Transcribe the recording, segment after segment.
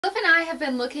Cliff and I have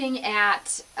been looking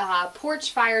at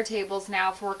porch fire tables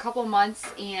now for a couple months,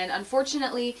 and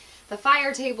unfortunately the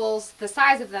fire tables, the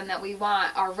size of them that we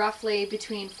want, are roughly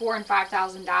between $4,000 and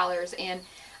 $5,000, and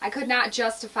I could not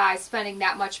justify spending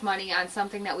that much money on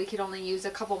something that we could only use a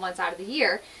couple months out of the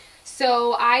year.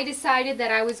 So I decided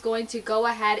that I was going to go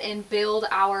ahead and build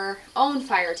our own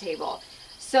fire table.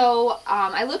 So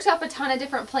I looked up a ton of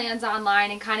different plans online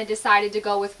and kind of decided to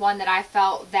go with one that I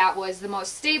felt that was the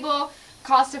most stable,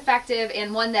 cost-effective,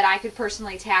 and one that I could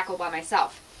personally tackle by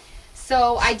myself.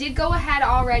 So I did go ahead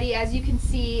already, as you can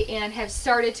see, and have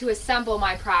started to assemble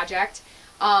my project.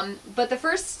 But the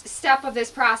first step of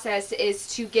this process is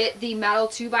to get the metal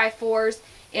 2x4s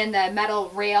and the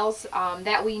metal rails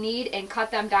that we need and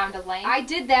cut them down to length. I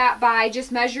did that by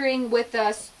just measuring with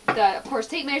the of course,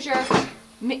 tape measure,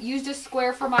 used a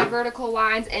square for my vertical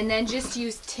lines, and then just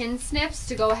used tin snips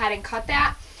to go ahead and cut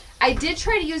that. I did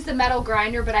try to use the metal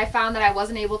grinder, but I found that I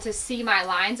wasn't able to see my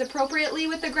lines appropriately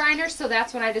with the grinder, so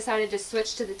that's when I decided to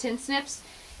switch to the tin snips,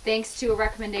 thanks to a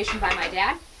recommendation by my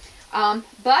dad.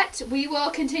 But we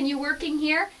will continue working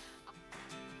here.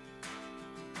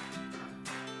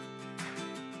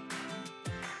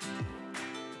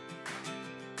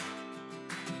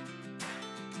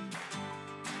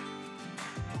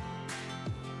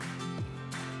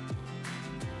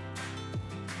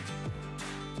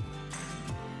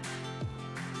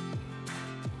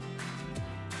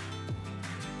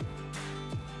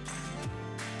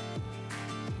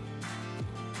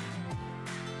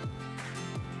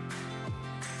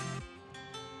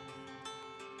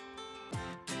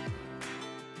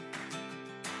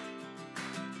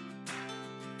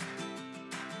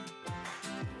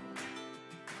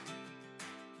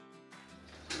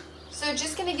 So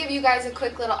just going to give you guys a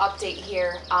quick little update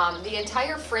here. The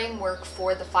entire framework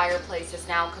for the fireplace is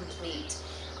now complete.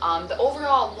 The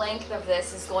overall length of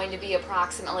this is going to be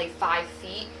approximately 5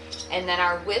 feet, and then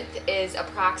our width is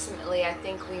approximately, I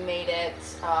think we made it,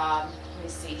 let me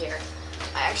see here,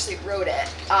 I actually wrote it.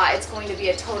 It's going to be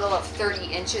a total of 30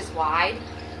 inches wide.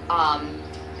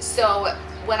 So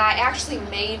when I actually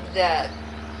made the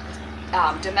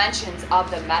dimensions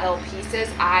of the metal pieces,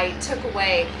 I took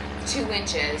away 2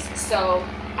 inches, so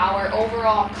our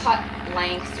overall cut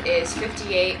length is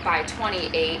 58 by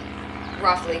 28,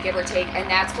 roughly, give or take, and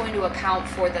that's going to account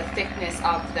for the thickness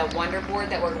of the wonder board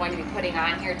that we're going to be putting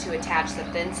on here to attach the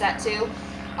thin set to.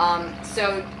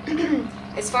 So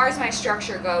as far as my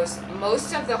structure goes,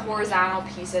 most of the horizontal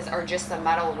pieces are just the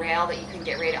metal rail that you can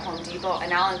get right at Home Depot,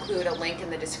 and I'll include a link in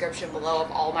the description below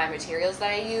of all my materials that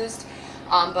I used.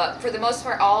 But for the most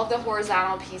part, all of the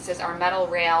horizontal pieces are metal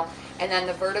rail, and then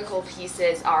the vertical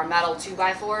pieces are metal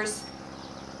 2x4s.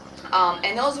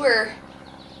 And those were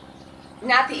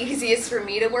not the easiest for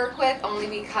me to work with, only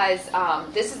because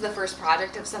this is the first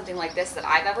project of something like this that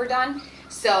I've ever done.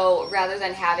 So rather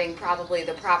than having probably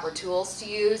the proper tools to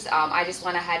use, I just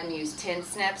went ahead and used tin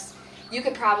snips. You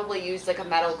could probably use like a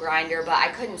metal grinder, but I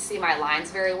couldn't see my lines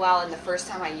very well, and the first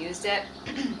time I used it,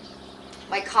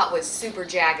 my cut was super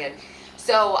jagged.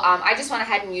 So I just went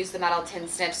ahead and used the metal tin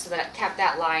snips so that it kept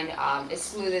that line as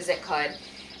smooth as it could.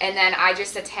 And then I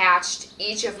just attached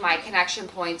each of my connection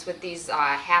points with these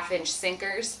 1/2-inch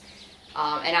sinkers.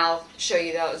 And I'll show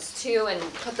you those too and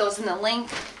put those in the link.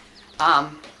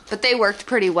 But they worked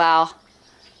pretty well.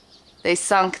 They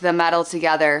sunk the metal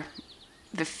together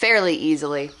fairly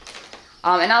easily.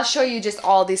 And I'll show you just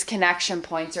all these connection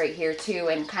points right here too,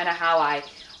 and kind of how I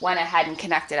went ahead and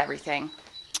connected everything.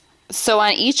 So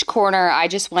on each corner, I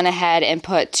just went ahead and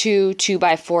put 2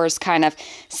 2x4s kind of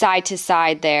side to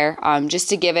side there, just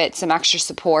to give it some extra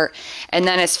support. And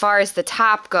then as far as the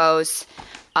top goes,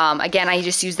 again, I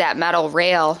just used that metal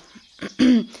rail,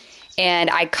 and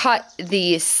I cut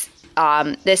these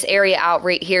this area out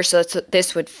right here so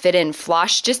this would fit in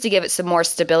flush, just to give it some more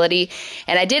stability.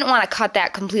 And I didn't want to cut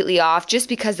that completely off, just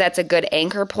because that's a good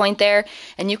anchor point there,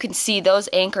 and you can see those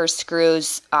anchor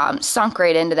screws sunk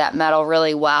right into that metal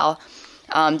really well.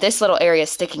 This little area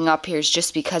sticking up here is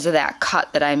just because of that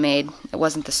cut that I made. It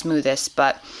wasn't the smoothest.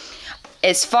 But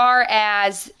as far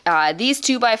as these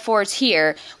 2x4s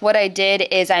here, what I did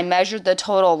is I measured the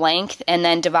total length and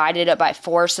then divided it by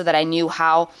 4 so that I knew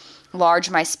how large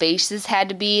my spaces had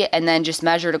to be, and then just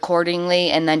measured accordingly,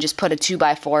 and then just put a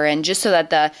 2x4 in, just so that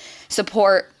the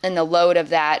support and the load of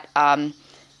that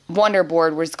wonder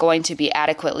board was going to be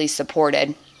adequately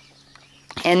supported.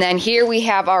 And then here we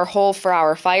have our hole for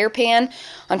our fire pan.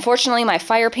 Unfortunately, my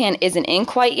fire pan isn't in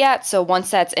quite yet, so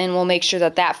once that's in, we'll make sure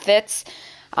that that fits.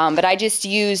 But I just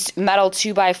used metal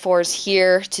 2x4s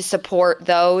here to support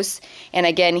those, and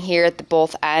again here at the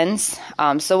both ends.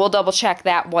 So we'll double check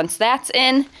that once that's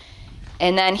in.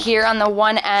 And then here on the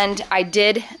one end, I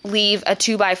did leave a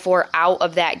 2x4 out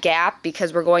of that gap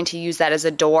because we're going to use that as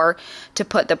a door to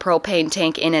put the propane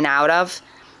tank in and out of.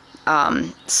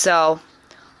 So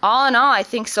all in all, I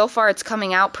think so far it's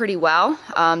coming out pretty well.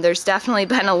 There's definitely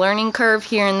been a learning curve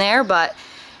here and there, but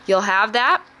you'll have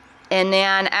that. And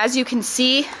then as you can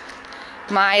see,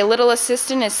 my little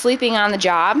assistant is sleeping on the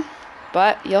job,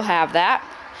 but you'll have that.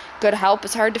 Good help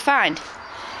is hard to find.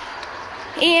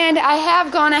 And I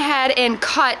have gone ahead and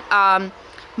cut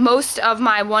most of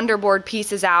my Wonderboard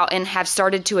pieces out and have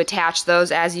started to attach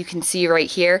those, as you can see right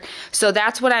here. So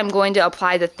that's what I'm going to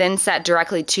apply the thin set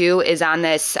directly to, is on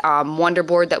this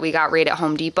Wonderboard that we got right at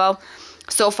Home Depot.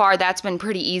 So far that's been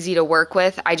pretty easy to work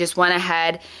with. I just went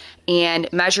ahead and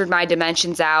measured my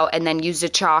dimensions out and then used a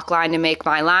chalk line to make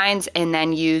my lines, and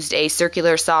then used a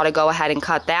circular saw to go ahead and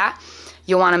cut that.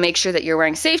 You'll want to make sure that you're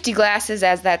wearing safety glasses,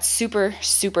 as that's super,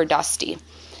 super dusty.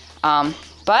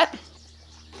 But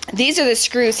these are the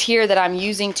screws here that I'm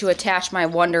using to attach my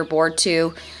Wonderboard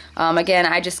to. Again,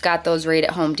 I just got those right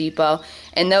at Home Depot,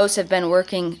 and those have been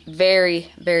working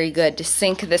very, very good to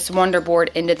sink this Wonderboard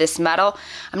into this metal.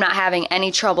 I'm not having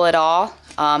any trouble at all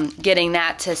getting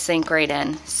that to sink right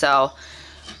in. So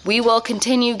we will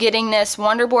continue getting this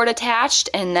Wonderboard attached,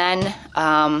 and then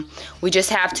we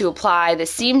just have to apply the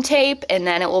seam tape, and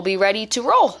then it will be ready to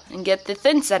roll and get the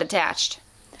thin set attached.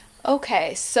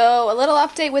 Okay, so a little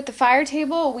update with the fire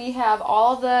table. We have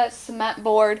all the cement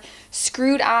board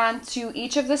screwed on to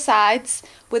each of the sides,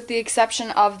 with the exception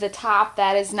of the top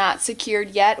that is not secured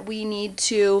yet. We need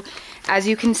to, as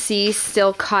you can see,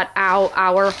 still cut out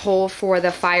our hole for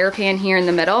the fire pan here in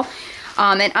the middle.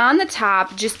 And on the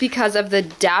top, just because of the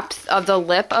depth of the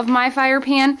lip of my fire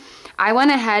pan, I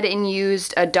went ahead and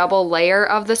used a double layer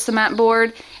of the cement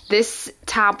board. This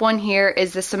top one here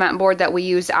is the cement board that we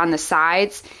use on the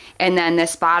sides, and then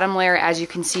this bottom layer, as you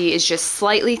can see, is just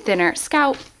slightly thinner.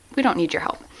 Scout, we don't need your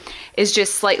help. Is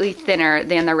just slightly thinner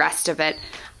than the rest of it.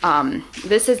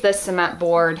 This is the cement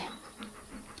board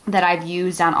that I've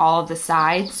used on all of the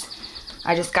sides.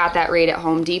 I just got that right at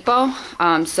Home Depot.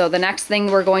 So the next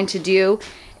thing we're going to do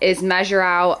is measure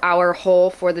out our hole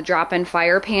for the drop-in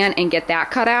fire pan and get that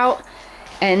cut out.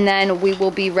 And then we will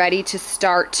be ready to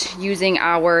start using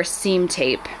our seam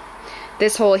tape.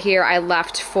 This hole here I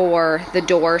left for the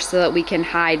door so that we can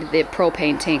hide the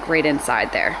propane tank right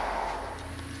inside there.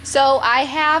 So I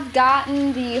have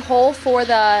gotten the hole for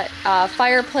the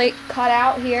fire plate cut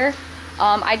out here.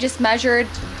 I just measured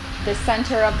the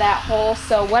center of that hole.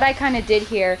 So what I kind of did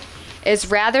here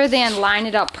is, rather than line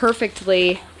it up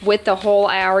perfectly with the hole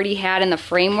I already had in the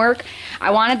framework, I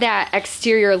wanted that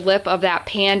exterior lip of that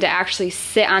pan to actually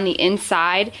sit on the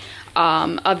inside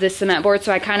of the cement board,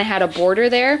 so I kind of had a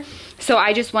border there. So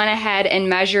I just went ahead and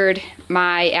measured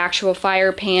my actual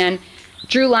fire pan,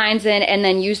 drew lines in, and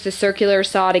then used the circular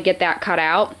saw to get that cut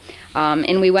out.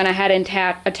 And we went ahead and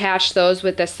attached those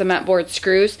with the cement board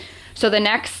screws. So the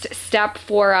next step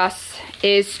for us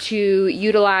is to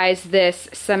utilize this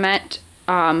cement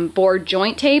board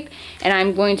joint tape, and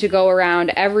I'm going to go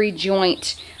around every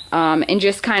joint and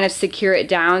just kind of secure it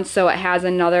down so it has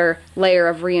another layer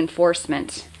of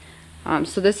reinforcement.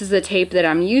 So this is the tape that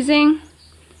I'm using,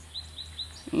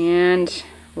 and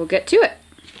we'll get to it.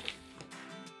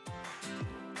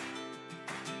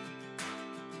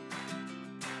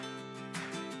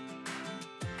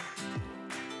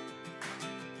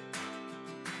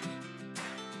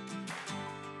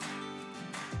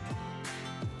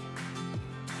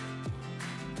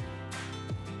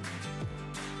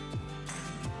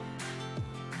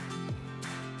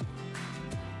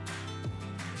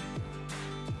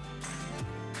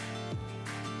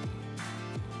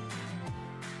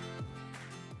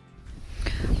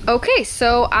 Okay,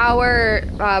 so our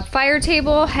fire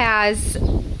table has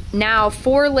now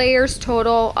 4 layers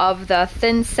total of the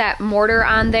thin set mortar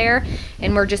on there,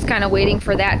 and we're just kind of waiting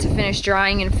for that to finish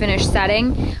drying and finish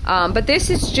setting. But this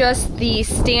is just the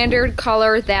standard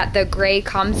color that the gray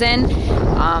comes in.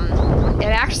 It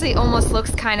actually almost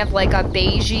looks kind of like a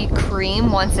beigey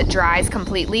cream once it dries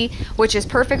completely, which is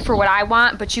perfect for what I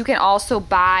want, but you can also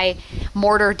buy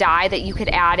mortar dye that you could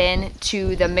add in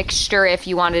to the mixture if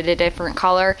you wanted a different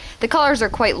color. The colors are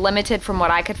quite limited from what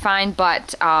I could find,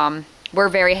 but we're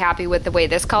very happy with the way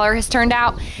this color has turned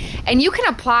out. And you can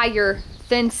apply your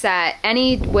thin set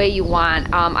any way you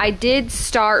want. I did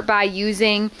start by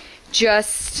using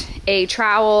just a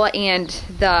trowel and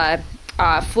the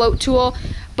float tool,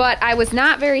 but I was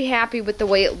not very happy with the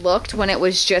way it looked when it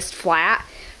was just flat.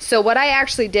 So what I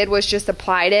actually did was just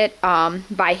applied it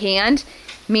by hand,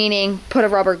 meaning put a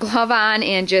rubber glove on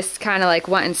and just kind of like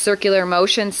went in circular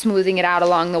motion, smoothing it out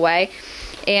along the way.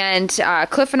 And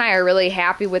Cliff and I are really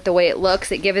happy with the way it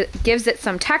looks. It gives it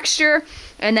some texture,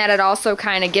 and that it also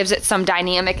kind of gives it some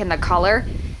dynamic in the color.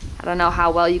 I don't know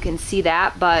how well you can see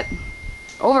that, but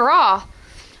overall,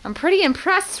 I'm pretty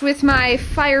impressed with my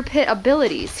fire pit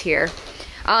abilities here.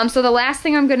 So the last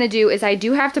thing I'm going to do is I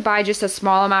do have to buy just a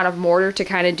small amount of mortar to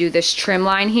kind of do this trim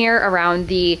line here around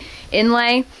the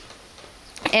inlay.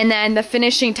 And then the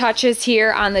finishing touches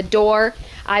here on the door,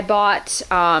 I bought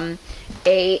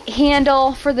a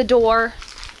handle for the door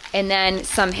and then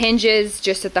some hinges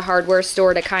just at the hardware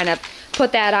store to kind of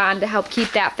put that on to help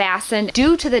keep that fastened.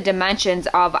 Due to the dimensions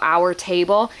of our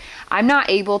table, I'm not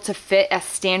able to fit a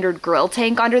standard grill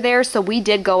tank under there, so we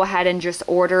did go ahead and just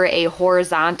order a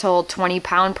horizontal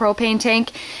 20-pound propane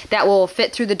tank that will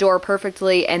fit through the door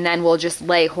perfectly, and then we'll just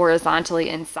lay horizontally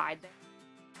inside there.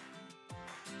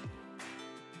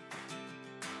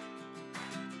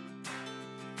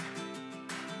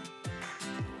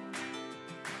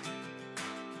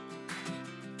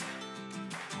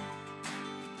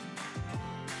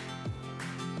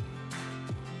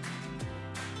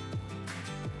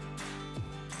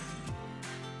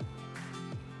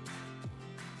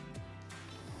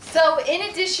 So in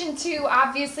addition to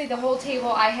obviously the whole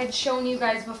table, I had shown you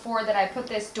guys before that I put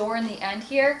this door in the end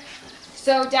here.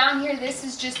 So down here, this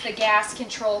is just the gas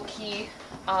control key,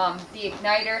 the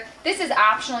igniter. This is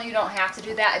optional, you don't have to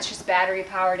do that. It's just battery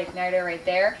powered igniter right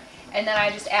there. And then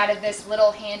I just added this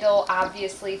little handle,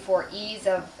 obviously for ease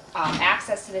of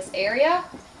access to this area.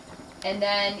 And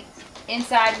then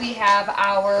inside we have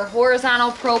our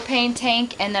horizontal propane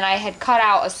tank, and then I had cut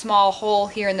out a small hole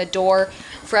here in the door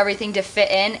for everything to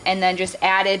fit in, and then just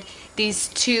added these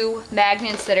two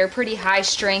magnets that are pretty high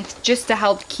strength just to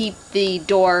help keep the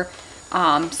door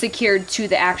secured to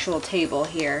the actual table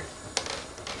here.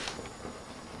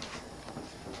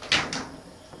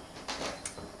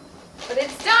 But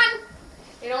it's done!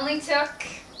 It only took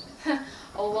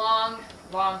a long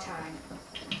time.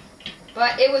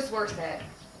 But it was worth it.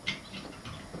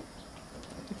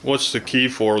 What's the key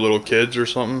for? Little kids or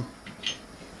something?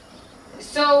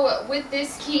 So with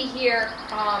this key here,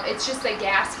 it's just a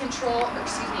gas control, or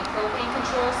excuse me, propane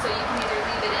control. So you can either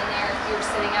leave it in there if you're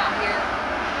sitting out here,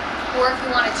 or if you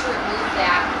wanted to remove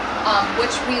that,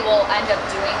 which we will end up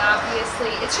doing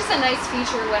obviously. It's just a nice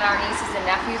feature when our nieces and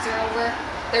nephews are over.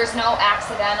 There's no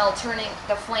accidental turning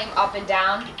the flame up and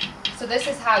down. So this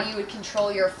is how you would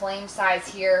control your flame size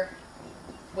here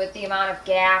with the amount of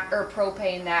gas or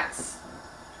propane that's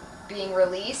being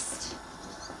released.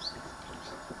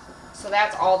 So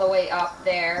that's all the way up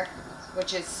there,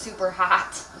 which is super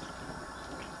hot.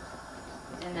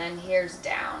 And then here's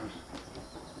down.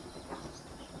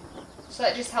 So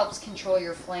that just helps control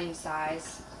your flame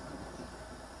size.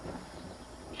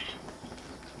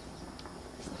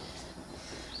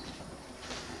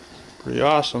 Pretty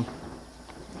awesome.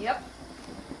 Yep.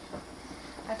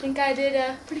 I think I did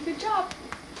a pretty good job.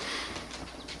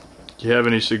 Do you have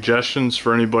any suggestions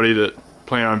for anybody that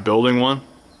plan on building one?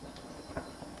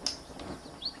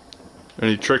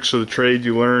 Any tricks of the trade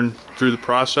you learned through the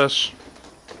process?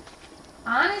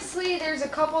 Honestly, there's a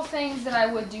couple things that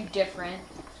I would do different.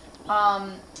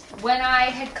 When I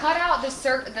had cut out the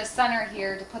center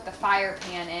here to put the fire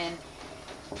pan in,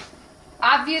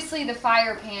 obviously the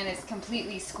fire pan is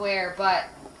completely square, but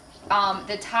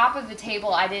the top of the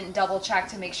table I didn't double check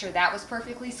to make sure that was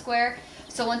perfectly square.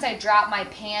 So once I dropped my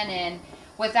pan in,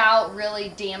 without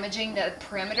really damaging the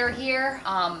perimeter here,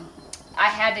 I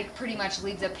had to pretty much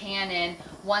leave the pan in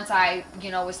once I,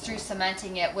 was through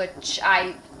cementing it, which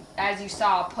I, as you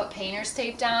saw, put painter's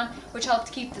tape down, which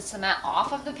helped keep the cement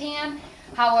off of the pan.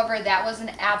 However, that was an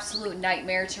absolute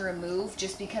nightmare to remove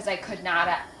just because I could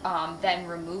not then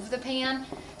remove the pan.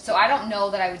 So I don't know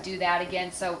that I would do that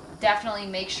again, so definitely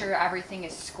make sure everything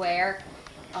is square.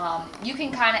 You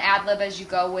can kind of ad-lib as you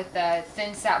go with the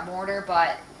thin set mortar,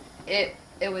 but it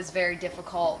was very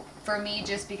difficult for me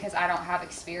just because I don't have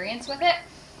experience with it.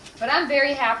 But I'm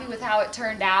very happy with how it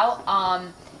turned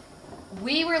out.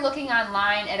 We were looking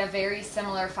online at a very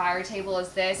similar fire table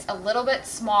as this, a little bit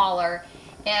smaller,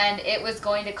 and it was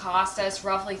going to cost us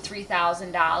roughly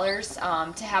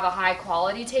 $3,000 to have a high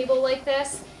quality table like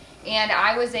this. And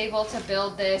I was able to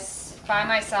build this by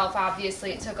myself.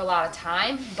 Obviously it took a lot of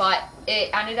time, but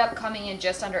it ended up coming in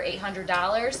just under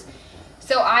 $800.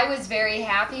 So I was very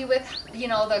happy with,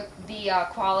 the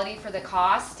quality for the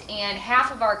cost, and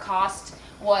half of our cost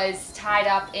was tied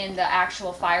up in the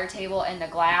actual fire table and the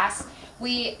glass.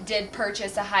 We did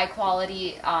purchase a high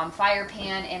quality fire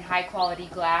pan and high quality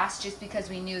glass just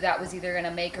because we knew that was either going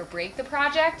to make or break the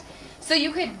project. So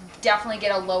you could definitely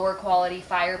get a lower quality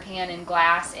fire pan and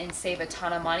glass and save a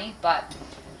ton of money, but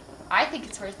I think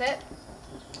it's worth it.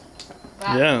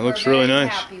 But yeah, it looks really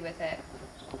nice. Happy with it.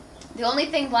 The only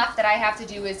thing left that I have to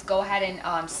do is go ahead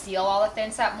and seal all the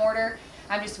thin set mortar.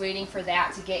 I'm just waiting for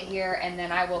that to get here, and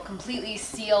then I will completely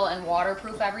seal and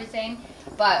waterproof everything.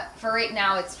 But for right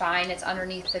now, it's fine. It's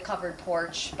underneath the covered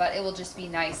porch, but it will just be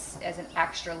nice as an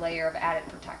extra layer of added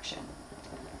protection.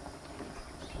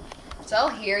 So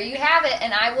here you have it,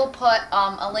 and I will put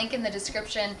a link in the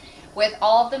description with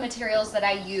all of the materials that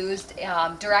I used,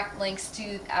 direct links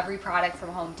to every product from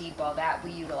Home Depot that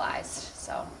we utilized.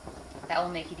 So that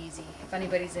will make it easy if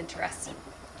anybody's interested.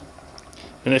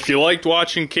 And if you liked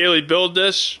watching Kaylee build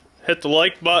this, hit the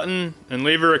like button and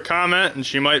leave her a comment, and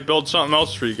she might build something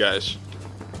else for you guys.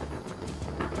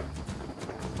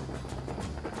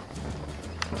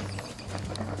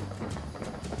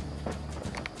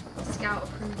 Scout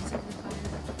approves.